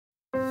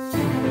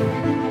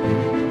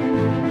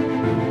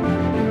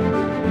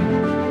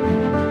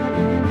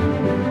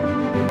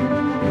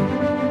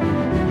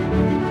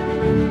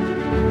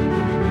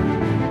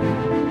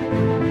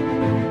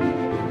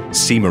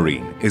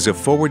Simarine is a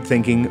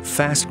forward-thinking,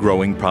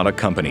 fast-growing product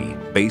company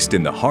based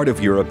in the heart of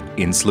Europe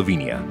in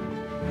Slovenia.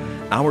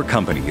 Our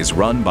company is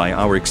run by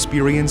our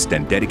experienced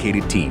and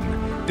dedicated team,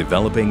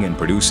 developing and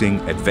producing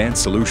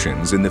advanced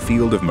solutions in the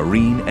field of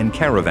marine and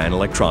caravan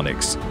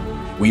electronics.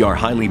 We are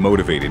highly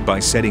motivated by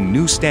setting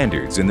new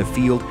standards in the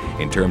field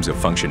in terms of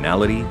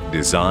functionality,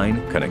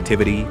 design,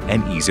 connectivity,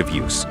 and ease of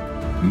use.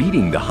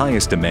 Meeting the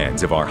highest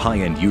demands of our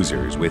high-end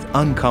users with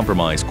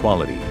uncompromised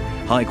quality,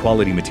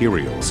 high-quality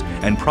materials,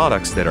 and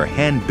products that are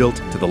hand-built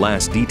to the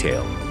last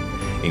detail.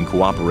 In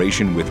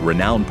cooperation with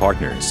renowned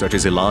partners such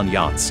as Elan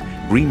Yachts,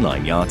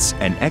 Greenline Yachts,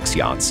 and X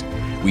Yachts,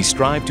 we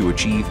strive to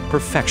achieve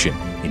perfection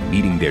in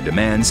meeting their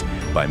demands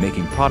by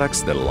making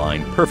products that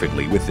align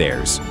perfectly with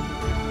theirs.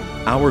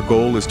 Our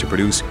goal is to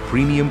produce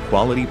premium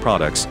quality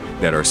products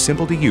that are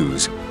simple to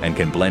use and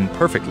can blend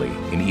perfectly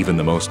in even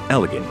the most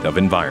elegant of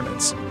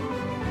environments.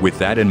 With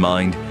that in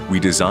mind, we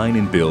design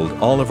and build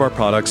all of our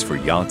products for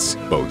yachts,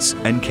 boats,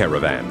 and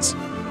caravans.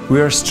 We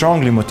are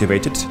strongly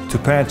motivated to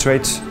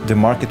penetrate the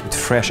market with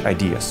fresh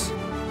ideas.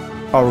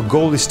 Our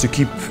goal is to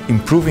keep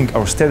improving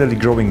our steadily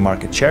growing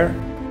market share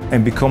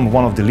and become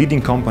one of the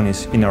leading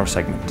companies in our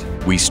segment.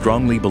 We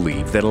strongly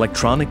believe that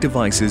electronic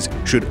devices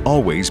should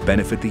always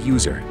benefit the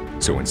user.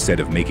 So instead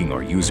of making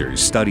our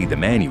users study the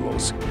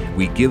manuals,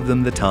 we give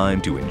them the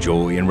time to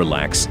enjoy and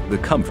relax the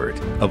comfort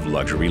of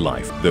luxury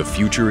life. The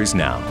future is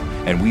now,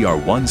 and we are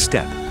one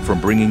step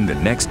from bringing the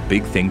next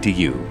big thing to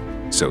you.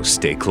 So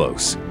stay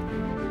close.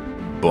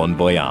 Bon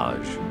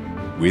voyage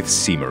with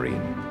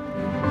Simarine.